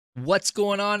What's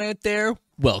going on out there?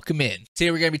 Welcome in. Today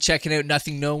we're going to be checking out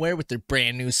Nothing Nowhere with their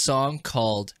brand new song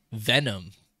called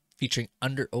Venom, featuring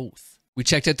UNDEROATH. We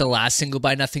checked out the last single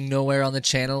by Nothing Nowhere on the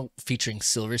channel, featuring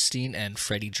Silverstein and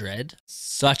Freddie Dredd.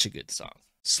 Such a good song.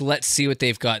 So let's see what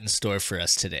they've got in store for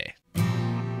us today.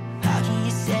 How can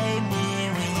you save me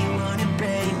when you wanna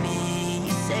break me?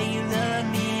 You say you love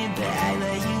me, but I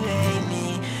let you hate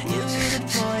me. You were the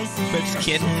poison. Puts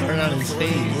kid burn on his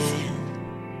face.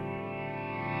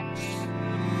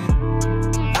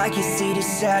 I can see the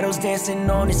shadows dancing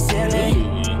on the ceiling.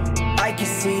 I can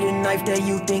see the knife that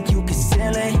you think you can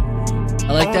seal it.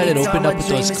 I like that it opened up with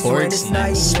those chords and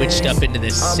then switched up into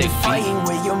this sick beat. Fighting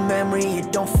with your memory,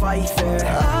 it don't fight fair.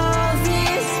 All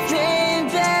this pain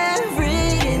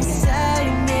buried inside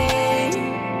of me.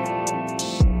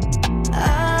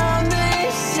 I'm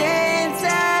ashamed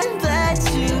I let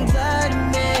you lie to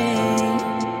me.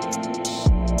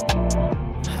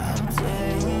 How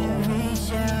dare you reach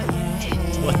out your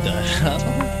hand? What the hell?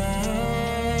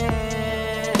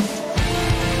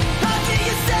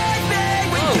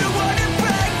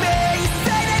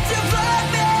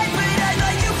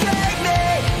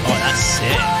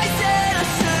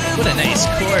 What a nice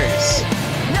chorus.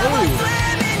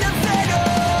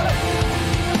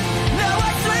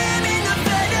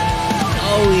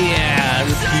 Oh yeah,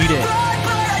 repeat it.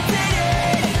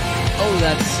 Oh,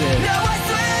 that's sick.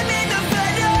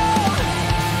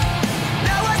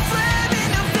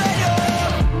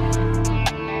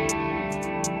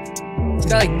 It's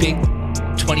got like big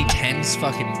 2010s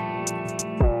fucking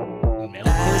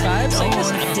metalcore vibes, I guess.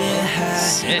 I don't know.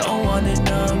 Sick.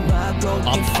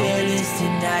 Broken feelings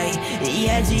tonight, the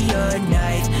edge of your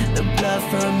knife, the blood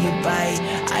from your bite.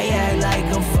 I act like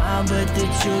I'm fine, but the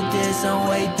truth is I'm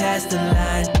way past the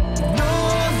line.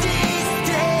 All these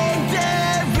things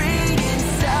buried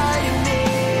inside of me.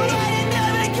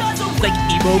 It's like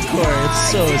emo core, it's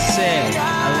so sick.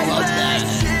 I love that.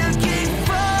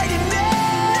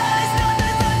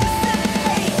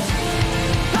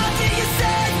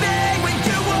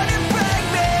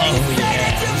 Oh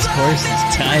yeah, this chorus is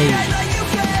tight.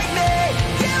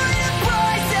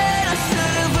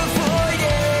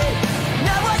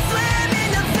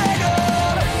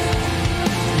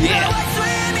 Yeah.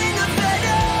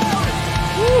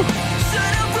 Woo.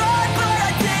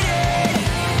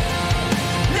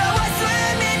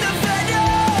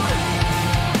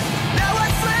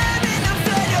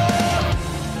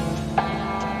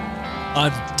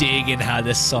 I'm digging how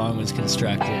this song was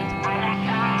constructed.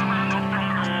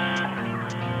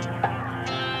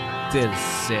 This is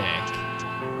sick.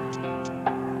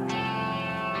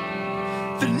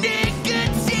 The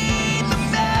nicotine, the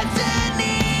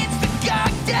mezzanines, the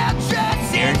cocktail drugs,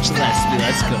 Aaron Gillespie,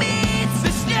 let's go. the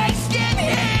snakeskin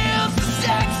heels, the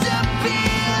sex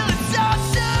appeal, it's all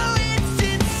so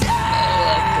insincere.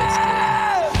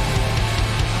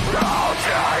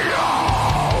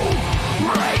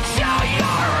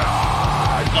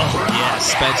 Oh yeah,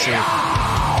 Spencer.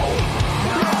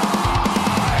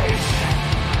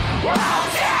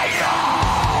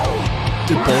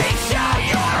 Do both.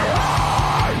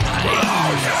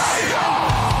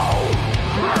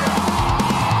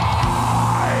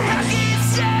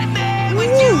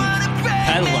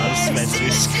 I love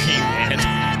Spencer's scream, man.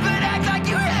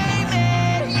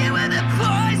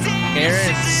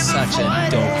 Aaron's such a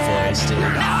dope voice, dude.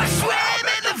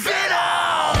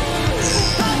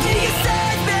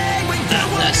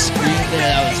 That scream there,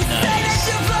 that was nice.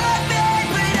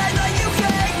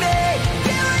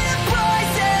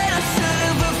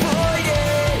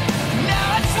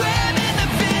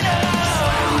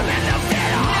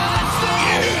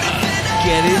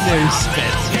 Get in there,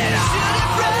 Spencer.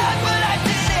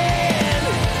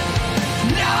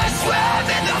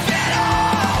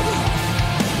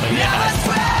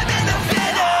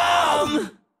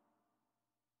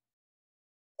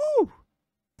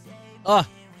 Oh,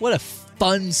 what a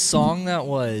fun song that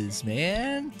was,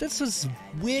 man. This was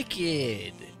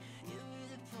wicked.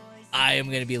 I am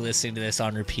going to be listening to this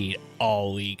on repeat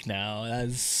all week now.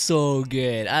 That's so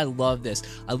good. I love this.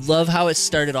 I love how it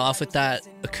started off with that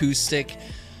acoustic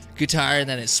guitar and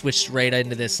then it switched right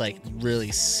into this like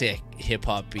really sick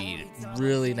hip-hop beat.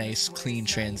 Really nice, clean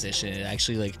transition. It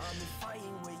actually like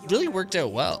really worked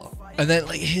out well. And then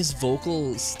like his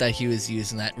vocals that he was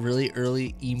using, that really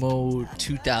early emo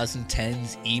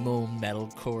 2010s emo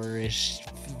metalcore-ish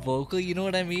vocal, you know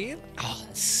what I mean? Oh,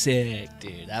 that's sick,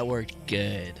 dude. That worked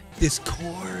good. This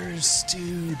chorus,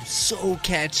 dude, so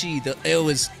catchy. It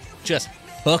was just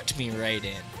hooked me right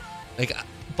in. Like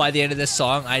by the end of this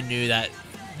song, I knew that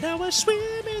now I swim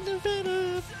in the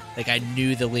venom. Like I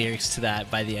knew the lyrics to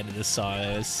that by the end of the song.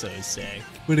 It was so sick.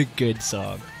 What a good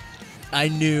song. I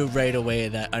knew right away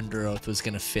that UNDEROATH was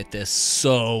gonna fit this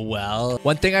so well.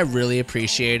 One thing I really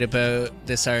appreciate about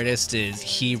this artist is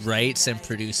he writes and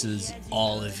produces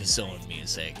all of his own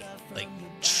music, like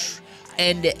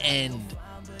end to end,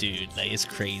 dude. Like, it's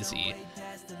crazy.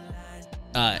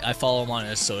 I follow him on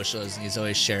his socials, and he's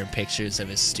always sharing pictures of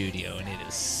his studio, and it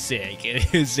is sick.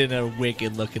 It is in a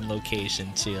wicked looking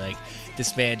location too. Like,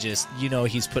 this man just, you know,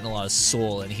 he's putting a lot of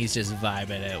soul, and he's just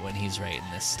vibing it when he's writing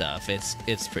this stuff.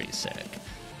 It's pretty sick.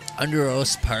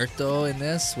 UNDEROATH's part though in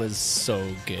this was so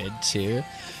good too.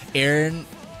 Aaron's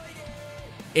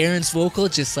vocal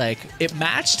just like, it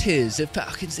matched his. It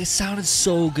sounded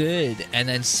so good. And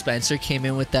then Spencer came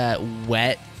in with that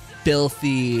wet,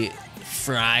 filthy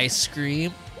fry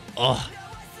scream. Oh,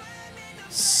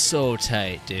 so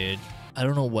tight, dude. I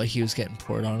don't know what he was getting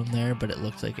poured on him there, but it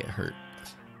looked like it hurt.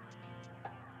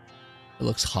 It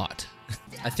looks hot.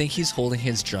 I think he's holding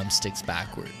his drumsticks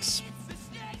backwards.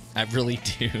 I really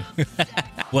do.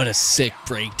 What a sick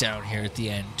breakdown here at the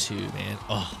end too, man.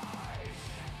 Oh,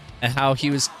 and how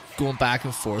he was going back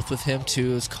and forth with him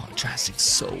too is contrasting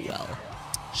so well.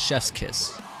 Chef's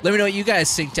kiss. Let me know what you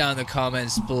guys think down in the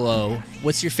comments below.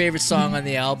 What's your favorite song on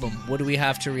the album? What do we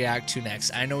have to react to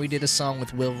next? I know we did a song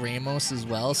with Will Ramos as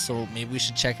well, so maybe we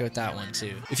should check out that one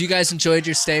too. If you guys enjoyed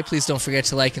your stay, please don't forget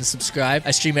to like and subscribe.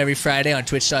 I stream every Friday on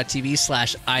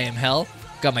twitch.tv/EyeAmHell.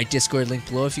 Got my Discord link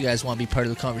below if you guys want to be part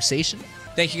of the conversation.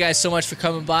 Thank you guys so much for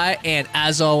coming by, and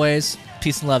as always,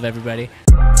 peace and love, everybody.